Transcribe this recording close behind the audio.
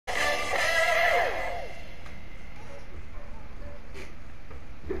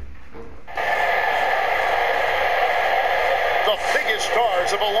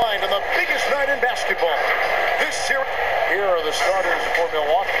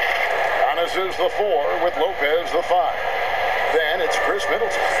Giannis is the 4 with Lopez the 5. Then it's Chris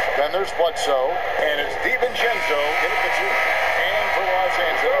Middleton. Then there's Bledsoe. And it's DiVincenzo in at the 2. And for Los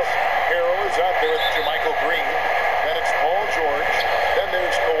Angeles, Harrell is out there with JaMychal Green. Then it's Paul George. Then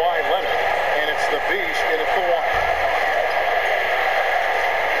there's Kawhi Leonard. And it's the Beast in at the 1.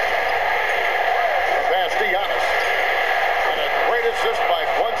 Pass to Giannis. And a great assist by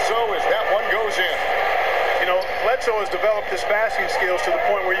Bledsoe as that one goes in. You know, Bledsoe has developed his passing skills to the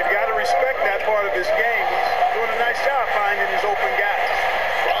point where you've got to respect that part of his game. He's doing a nice job finding his open guys.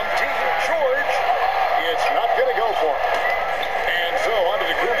 From Team George, it's not going to go for him. And so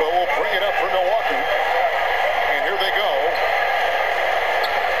Antetokounmpo will bring it up for Milwaukee. And here they go.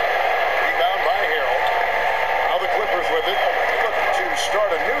 Rebound by Harrell. Now the Clippers with it. Look to start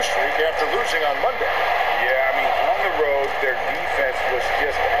a new streak after losing on Monday. Yeah, I mean, on the road, their defense was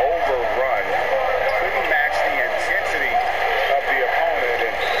just overrun. Couldn't match the intensity of the opponent,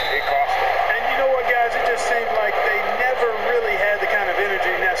 and it cost them. And you know what, guys? It just seemed like they never really had the kind of energy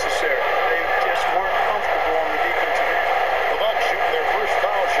necessary. They just weren't comfortable on the defensive end. The Bucks shooting their first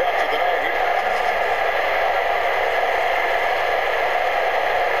foul shots of the night here.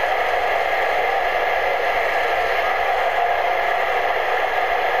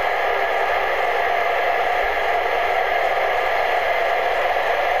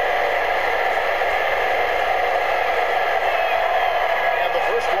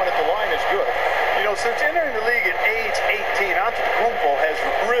 Since entering the league at age 18, Antetokounmpo has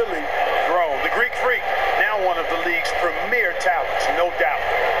really grown. The Greek Freak, now one of the league's premier talents, no doubt.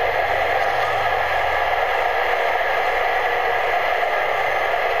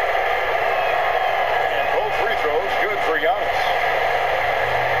 And both free throws good for Giannis.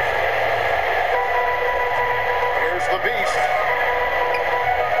 Here's the Beast.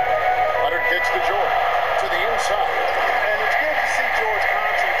 Leonard kicks to George. To the inside. And it's good to see George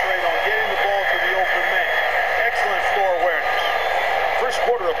concentrate on getting the ball to the open man. Excellent floor awareness. First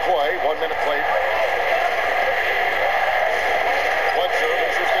quarter of play, 1 minute played. Bledsoe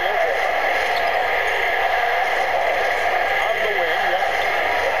loses to Lopez. On the wing,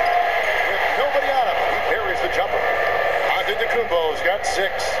 with nobody on him. He parries the jumper. Antetokounmpo's got 6.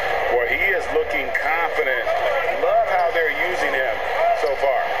 Well, he is looking confident. Love how they're using him so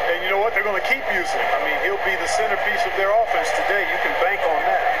far. And you know what? They're going to keep using him. I mean, he'll be the centerpiece of their offense today. You can bank on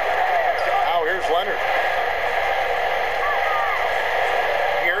that. Now here's Leonard.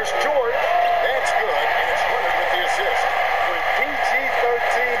 Here's George. That's good, and it's Leonard with the assist. When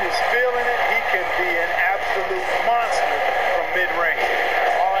PG-13 is feeling it, he can be an absolute monster from mid-range.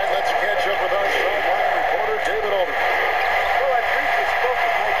 All right, let's catch up with our sideline reporter, David Older. Well, I briefly spoke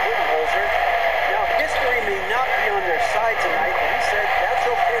with Mike Budenholzer. Now, history may not be on their side tonight, but he said that's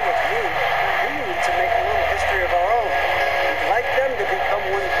okay with me. We need to make a little history of our own. We'd like them to become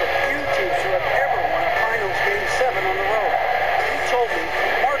one of the few teams who have ever won a Finals Game 7 on the road. He told me,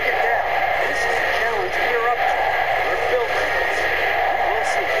 mark it down. This is a challenge we're up to. We're built for this. We will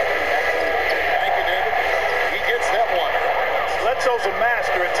see. Thank you, David. He gets that one. Bledsoe's a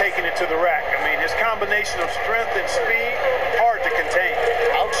master at taking it to the rack. I mean, his combination of strength and speed, hard to contain.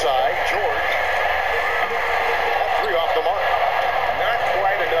 Outside, George. That 3 off the mark. Not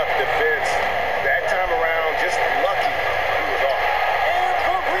quite enough defense. That time around, just lucky he was off. And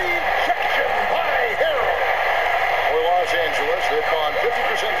the rejection by Harrell. For Los Angeles, they've gone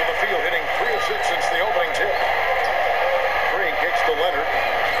 50% from the field, hitting 3 of 6 since the opening tip. Green kicks to Leonard.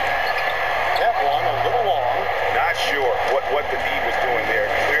 That one a little long. Not sure what the D was doing there.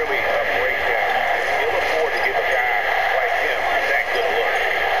 Clearly a breakdown. You can ill afford to give a guy like him that good a look.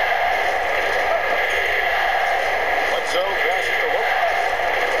 Bledsoe passes to Lopez.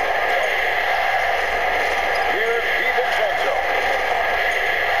 Here, DiVincenzo.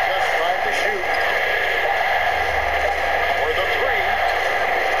 Just trying to shoot. For the 3.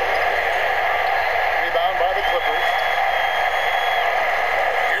 Rebound by the Clippers.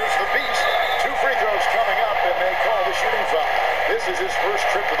 Here's the Beast. 2 free throws coming up, and they call the shooting foul. This is his first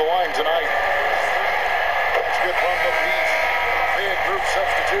trip to the line tonight. That's good from the Beast. Big group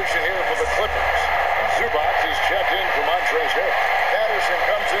substitution here for the Clippers. Zubac is checked in for Montrezl Harrell. Patterson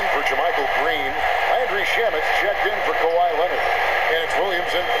comes in for JaMychal Green. Landry Shamet checked in for Kawhi Leonard. And it's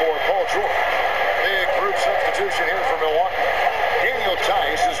Williams in for Paul George. Big group substitution here for Milwaukee. Daniel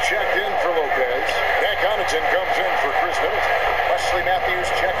Tice is checked in for Lopez. Pat Connaughton comes in for Chris Middleton. Wesley Matthews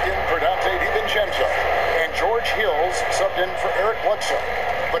checked in for Dante DiVincenzo. And George Hills subbed in for Eric Bledsoe.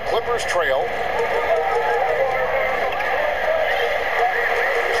 The Clippers trail.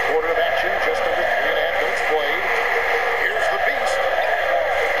 This quarter of action, just under 3.5 minutes played. Here's the Beast.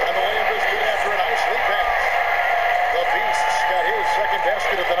 And the layup is good after a nice lead pass. The Beast's got his second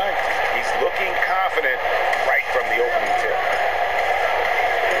basket of the night. He's looking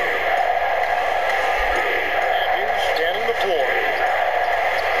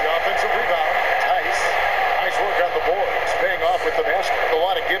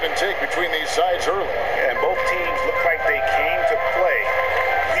between these sides early. And both teams look like they came to play.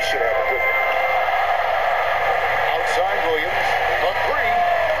 We should have a good one. Outside Williams, a three,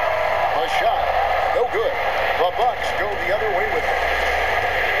 a shot, no good. The Bucks go the other way with it.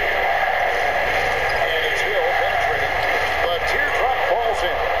 And it's Hill penetrating. The teardrop falls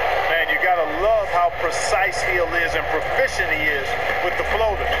in. Man, you gotta love how precise Hill is and proficient he is with the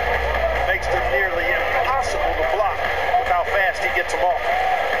floater. Makes them nearly impossible to block with how fast he gets them off.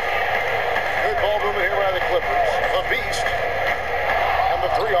 Good ball movement here by the Clippers. The Beast. And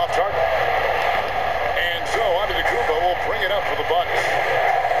the three off target. And so Antetokounmpo will bring it up for the Bucks.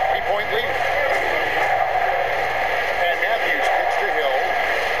 3-point lead. And Matthews kicks to Hill.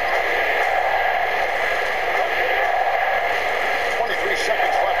 23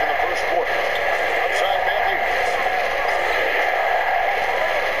 seconds left in the first quarter. Outside Matthews.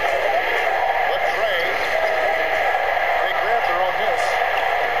 But Trey. They grab their own miss.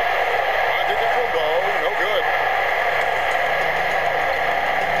 Antetokounmpo, no good.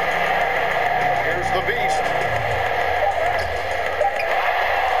 Here's the Beast.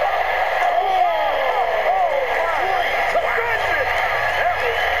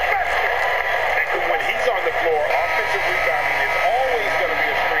 When he's on the floor, offensive rebounding is always going to be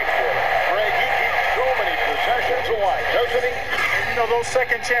a strength for him. Greg, he keeps so many possessions alive, doesn't he? And you know, those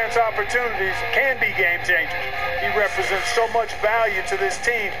second chance opportunities can be game changers. He represents so much value to this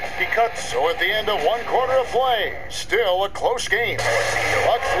team because So at the end of one quarter of play, still a close game.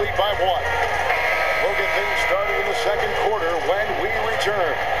 Bucks lead by one. We'll get things started in the second quarter when we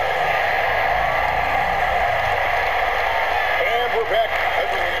return. And we're back.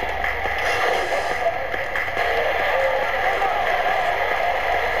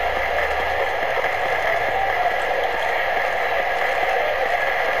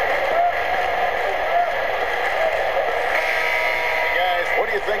 What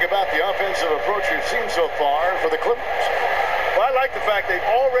do you think about the offensive approach we've seen so far for the Clippers? well, I like the fact they've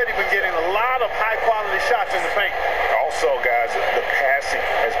already been getting a lot of high-quality shots in the paint. Also, guys, the passing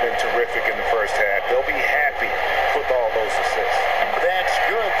has been terrific in the first half. They'll be happy with all those assists. That's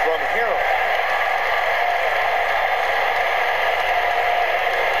good from Harold.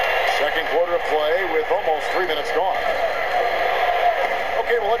 Second quarter of play with almost 3 minutes gone.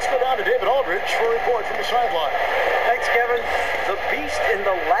 Okay, well, let's go down to David Aldridge for a report from the sideline. Thanks, Kevin. The Beast in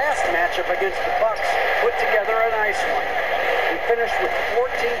the last matchup against the Bucks put together a nice one. He finished with 14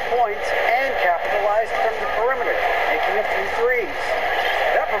 points and capitalized from the perimeter, making a few threes.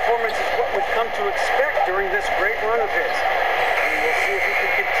 That performance is what we've come to expect during this great run of his. And we'll see if he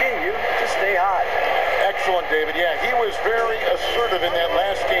can continue to stay hot. Excellent, David. Yeah, he was very assertive in that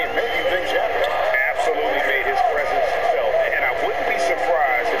last game, making things happen. Absolutely made his presence felt. And I wouldn't be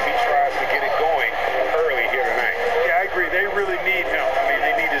surprised if he tries to get it going early here tonight. Yeah, I agree. They really need him. I mean,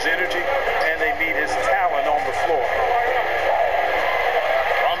 they need his energy and they need his talent on the floor.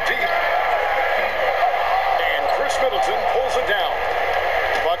 From deep. And Chris Middleton pulls it down.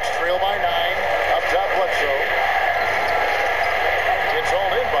 Bucks trail by 9. Up top, Bledsoe. It's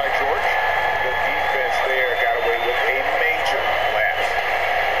all in by George. The defense there got away with a major lapse.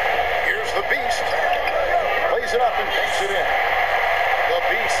 Here's the Beast. Plays it up and takes it in. The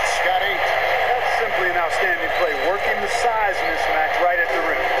Beast's got 8. That's simply an outstanding play, working the size mismatch right at the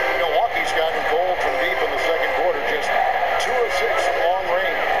rim. Milwaukee's gotten gold from deep in the second quarter, just 2 of 6 from long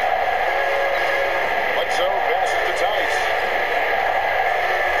range. Bledsoe passes to Tice.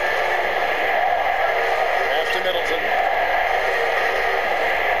 Pass to Middleton.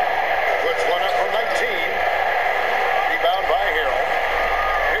 Puts one up from 19. Rebound by Harold.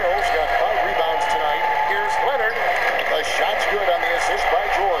 Harold's got 5 rebounds tonight. Here's Leonard. The shot's good on the assist by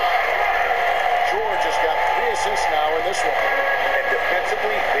George. George has got 3 assists now in this one. And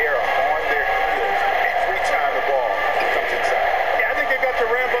defensively, they are on their heels every time the ball comes inside. Yeah, I think they got to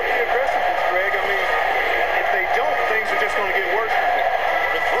ramp up the aggressiveness, Greg. I mean, if they don't, things are just going to get worse from there.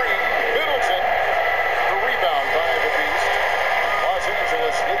 The 3, Middleton. The rebound by the Beast. Los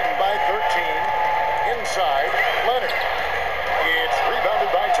Angeles leading by 13. Inside, Leonard. It's rebounded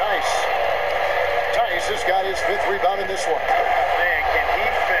by Tice. Tice has got his 5th rebound in this one. Man, can he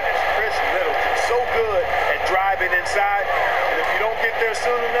finish? Chris Middleton, so good at driving inside. And if you don't get there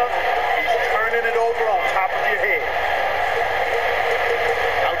soon enough, he's turning it over on top of your head.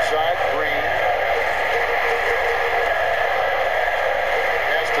 Outside, Green.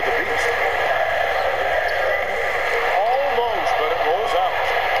 Pass to the Beast. Almost, but it rolls out.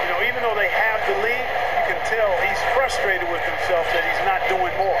 You know, even though they have the lead, you can tell he's frustrated with himself that he's not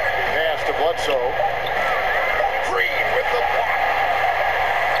doing more. Pass to Bledsoe. Green with the block.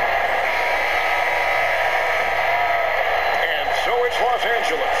 And so it's Los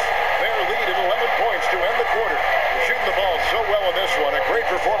Angeles.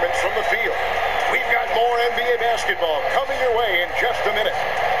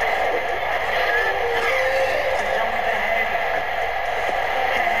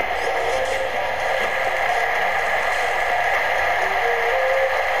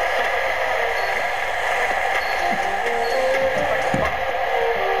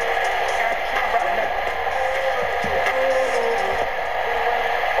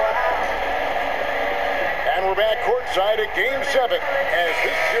 we're back courtside at Game 7 as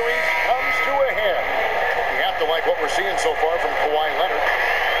this series comes to a head. We have to like what we're seeing so far from Kawhi Leonard.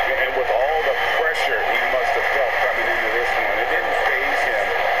 And with all the pressure he must have felt coming into this one, it didn't faze him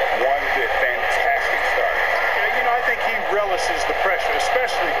one bit. Fantastic start. Yeah, you know, I think he relishes the pressure,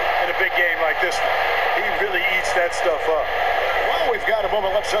 especially in a big game like this one. He really eats that stuff up. Well, we've got a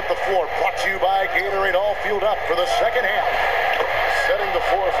moment. Let's set the floor. Brought to you by Gatorade. All fueled up for the second half. Setting the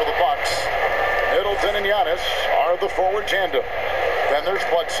floor for the Bucks. Middleton and Giannis are the forward tandem. Then there's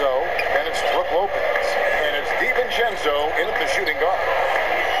Bledsoe, then it's Brook Lopez, and it's DiVincenzo in at the shooting guard.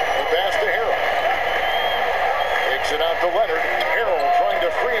 The pass to Harrell. Takes it out to Leonard. Harrell trying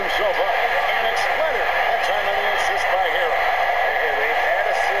to free himself up. And it's Leonard. That time on the assist by Harrell. And they've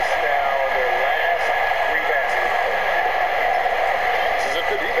had assists now on their last 3 baskets. This is it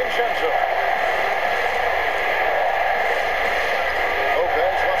to DiVincenzo.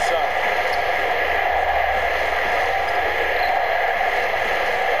 Lopez left side.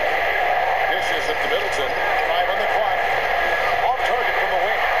 Dishes it to Middleton. 5 on the clock. Off target from the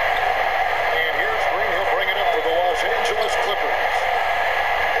wing. And here's Green. He'll bring it up for the Los Angeles Clippers.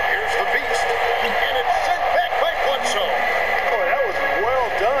 Here's the beast. And it's sent back by Bledsoe. Boy, that was well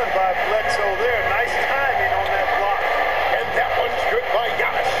done by Bledsoe there. Nice timing on that block. And that one's good by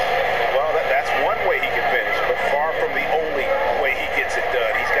Giannis. Well, that's one way he can finish, but far from the only way he gets it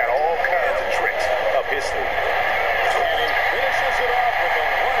done. He's got all kinds of tricks up his sleeve. And he finishes it off with a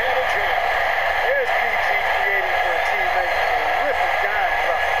one-handed jam. There's PG creating for a teammate. Terrific dime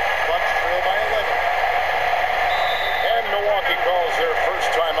drop. Bucks trail by 11. And Milwaukee calls their first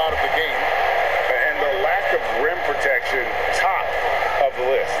time out of the game. And the lack of rim protection, top of the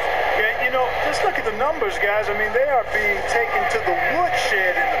list. Yeah, you know, just look at the numbers, guys. I mean, they are being taken to the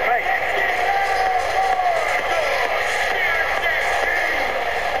woodshed in the paint.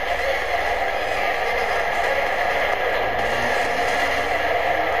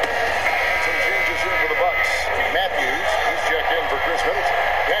 Some changes here for the Bucks. Matthews, he's checked in for Chris Middleton.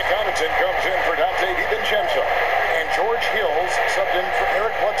 Jack Connaughton comes in for Dante DiVincenzo. And George Hills subbed in for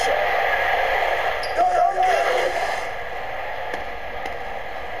Eric Bledsoe.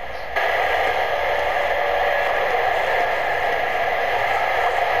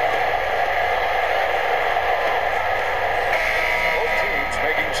 Both teams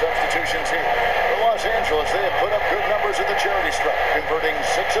making substitutions here. For Los Angeles, they have put up good numbers at the charity stripe, converting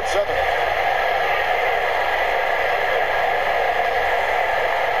 6 of 7.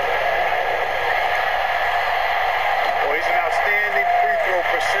 Well, he's an outstanding free throw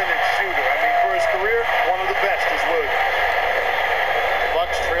percentage shooter. I mean, for his career, one of the best is Williams.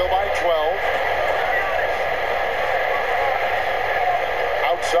 Bucks trail by 12.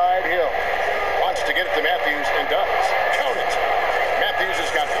 Outside Hill. Wants to get it to Matthews and does. Count it. Matthews has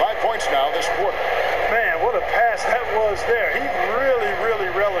got 5 points now this quarter. Man, what a pass that was there. He really, really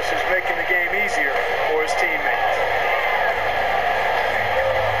relishes making the game easier for his teammates.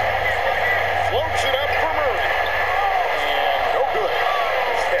 Floats it up for Murray. And no good.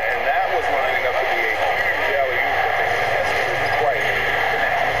 And that was lining up to be a huge alley-oop, but they just didn't quite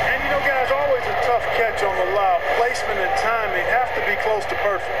connect. And you know, guys, always a tough catch on the lob. Placement and timing have to be close to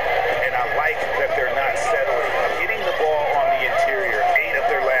perfect. And I like that they're not settling. Hitting the ball on the interior, 8 of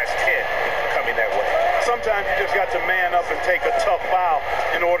their last 10 coming that way. Sometimes you just got to man up and take a tough foul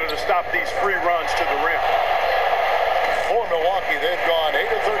in order to stop these free runs to the rim. For Milwaukee, they've gone 8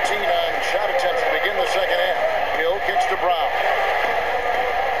 of 13 on shot attempts to begin the second half. Hill kicks to Brown.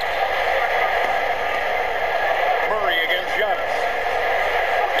 Murray against Giannis.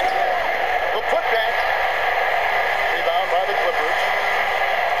 The putback. Rebound by the Clippers.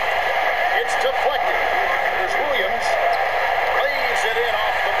 It's deflected. There's Williams. Lays it in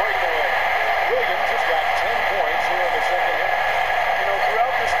off the breakaway. Williams has got 10 points here in the second half. You know,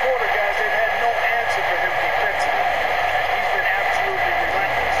 throughout this quarter, guys, they've had no answer for him defensively. He's been absolutely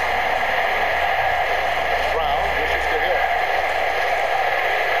relentless. Brown dishes to Hill.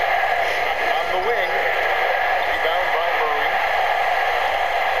 Shot on the wing. Rebound by Murray.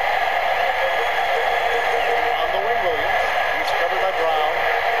 On the wing, Williams. He's covered by Brown.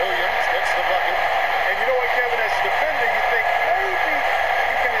 Williams gets the bucket. And you know what, Kevin, as a defender, you think maybe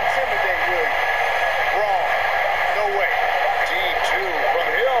you can intimidate Williams. Wrong. No way. Deep two from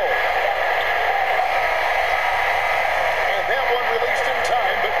Hill. And that one released in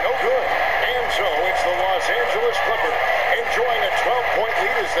time, but no good. And so it's the Los Angeles Clippers enjoying a 12-point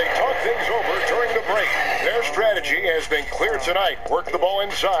lead as they talk things over during the break. Their strategy has been clear tonight. Work the ball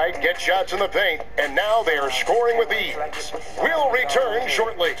inside, get shots in the paint, and now they are scoring with ease. We'll return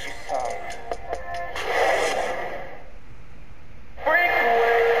shortly.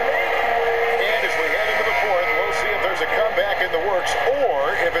 And as we head into the fourth,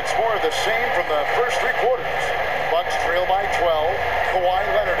 more of the same from the first three quarters. Bucks trail by 12. Kawhi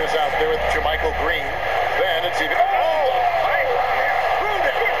Leonard is out there with Jermichael Green. Then it's even...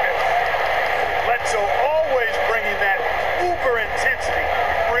 Bledsoe always bringing that uber intensity.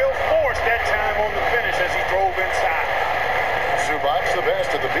 Real force that time on the finish as he drove inside. Zubac, the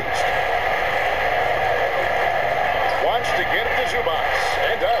best of the beast. Wants to get it to Zubac,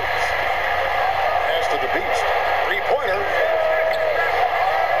 and does. Pass to the beast. Three-pointer.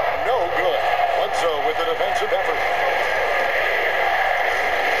 No good. Bledsoe with a defensive effort.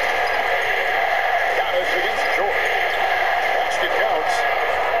 Giannis against George. Basket counts.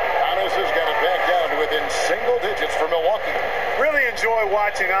 Giannis has got it back down to within single digits for Milwaukee. Really enjoy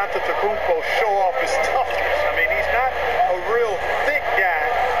watching Antetokounmpo show off his toughness. I mean, he's not a real thick guy,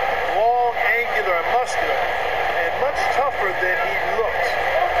 long, angular, and muscular, and much tougher than he looks.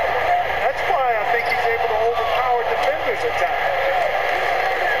 That's why I think he's able to overpower defenders at times.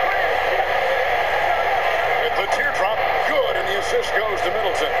 With the teardrop, good, and the assist goes to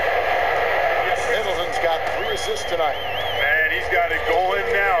Middleton. Middleton's got 3 assists tonight. Man, he's got it going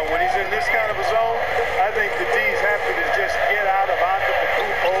now. When he's in this kind of a zone, I think the D's happy to just get out of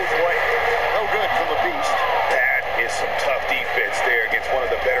Antetokounmpo's way. No good from the beast. That is some tough defense there against one of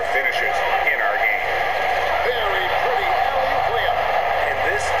the better finishers in our game. Very pretty alley-oop layup. And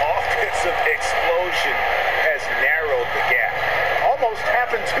this offensive explosion has narrowed the gap. Almost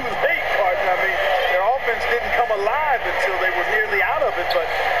happened too late, partner. I mean, their offense didn't come alive until they were nearly out of it, but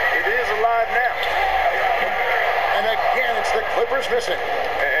it is alive now. And again, it's the Clippers missing.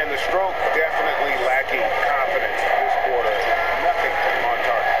 And the stroke definitely lacking confidence this quarter. Nothing on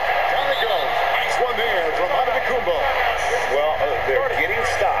target. Down it goes. Nice one there from Antetokounmpo. Well, they're getting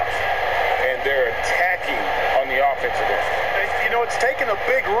stops, and they're attacking on the offensive end. You know, it's taken a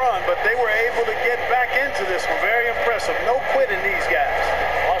big run, but they were able to get back into this one. Very impressive. No quitting these guys.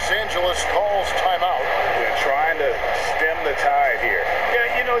 Los Angeles calls timeout. They're trying to stem the tide here.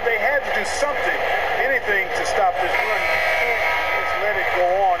 Yeah, you know, they had to do something, anything to stop this run. You can't just let it go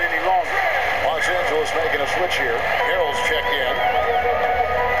on any longer. Los Angeles making a switch here. Harrell's check in.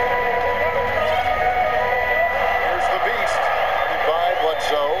 Here's the beast. Guarded by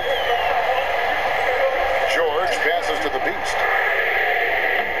Bledsoe. George passes to the beast.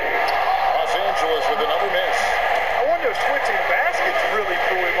 Los Angeles with another miss. I wonder if switching baskets really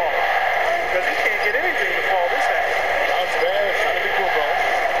threw him off, because he can't get anything to fall this half. Bounce pass, Antetokounmpo.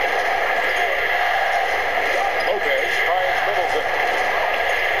 Lopez finds Middleton.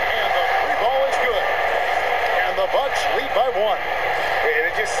 And the free ball is good. And the Bucks lead by 1. And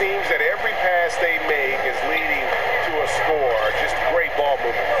it just seems that every pass they make is leading to a score. Just great ball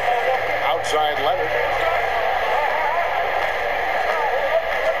movement. Outside Leonard.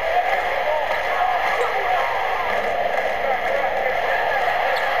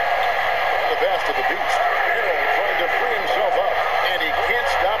 The best of the beast. Harrell trying to free himself up. And he can't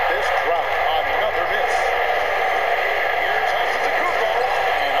stop this drop. Another miss. Here's Antetokounmpo.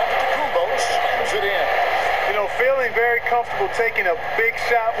 And Antetokounmpo slams it in. You know, feeling very comfortable taking a big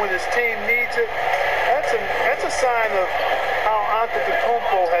shot when his team needs it. That's a sign of how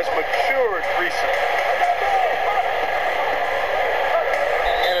Antetokounmpo has matured recently.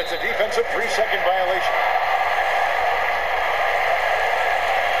 And it's a defensive 3-second violation.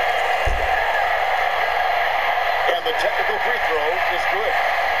 And the technical free throw is good.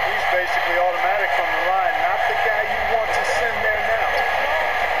 He's basically automatic from the line, not the guy you want to send there now.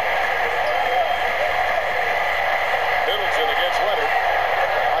 Middleton against Leonard.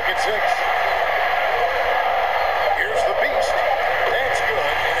 Pocket 6. Here's the beast. That's good,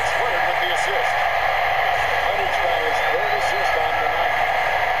 and it's Leonard with the assist. Leonard's got his 3rd assist on the night.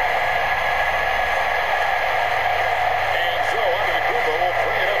 And so Antetokounmpo will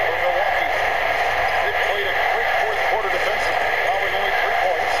bring it up for Milwaukee. They played a great 4th quarter defensively, allowing only 3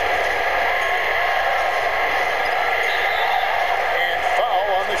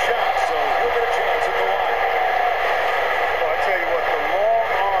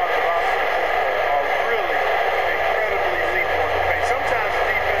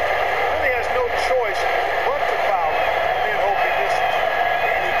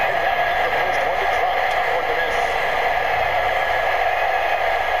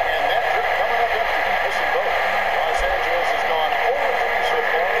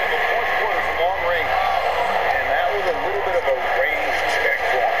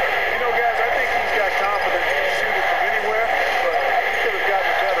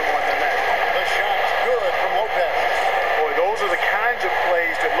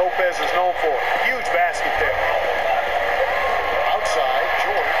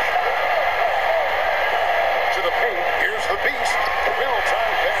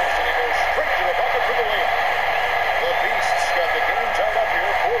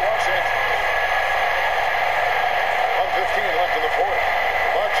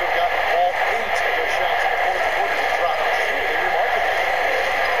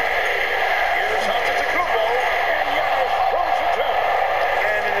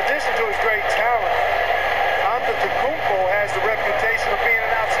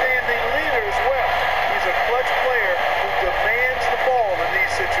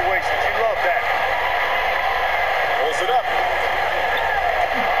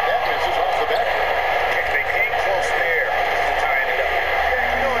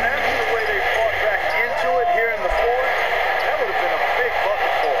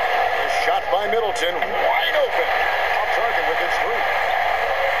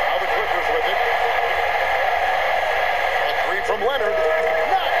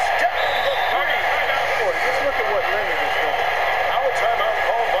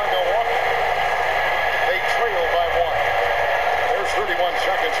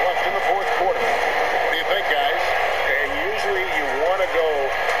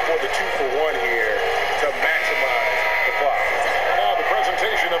 2 for 1 here to maximize the clock. Now the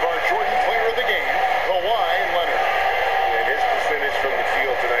presentation of our Jordan player of the game, Kawhi Leonard. And his percentage from the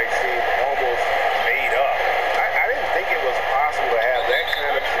field tonight seemed almost made up. I didn't think it was possible to have that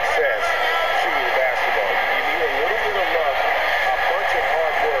kind of success shooting the basketball. You need a little bit of luck, a bunch of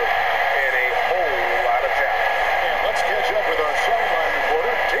hard work, and a whole lot of talent. And let's catch up with our sideline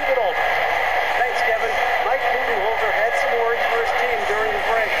reporter, David Aldridge. Thanks, Kevin. Mike Budenholzer had some words for his team during the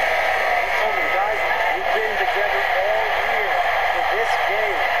break. He told them, guys, we've been together all year for this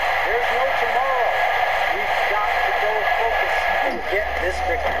game. There's no tomorrow. We've got to go focus and get this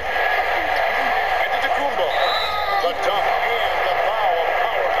victory. Antetokounmpo, the dunk and the foul, a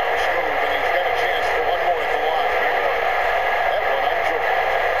powerhouse move, and he's got a chance for one more at the line. That one on Jordan.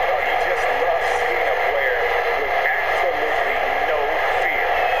 Oh, you just love seeing a player with absolutely no fear.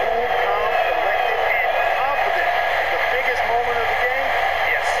 Cool, calm, collected, and confident. The biggest moment of the game?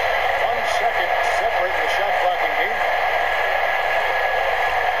 Yes. 1 second separating the shot clock in game.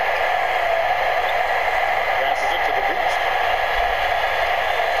 Passes it to the Beast.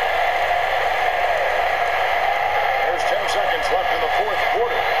 There's 10 seconds left in the fourth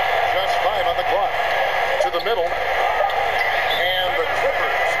quarter. Just 5 on the clock. To the middle. And the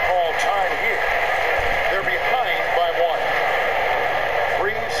Clippers call time here. They're behind by 1.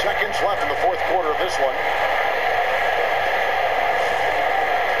 3 seconds left in the fourth quarter of this one.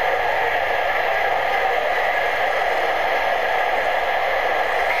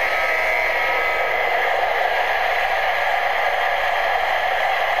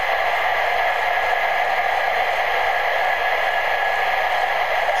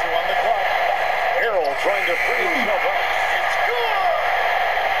 Trying to free himself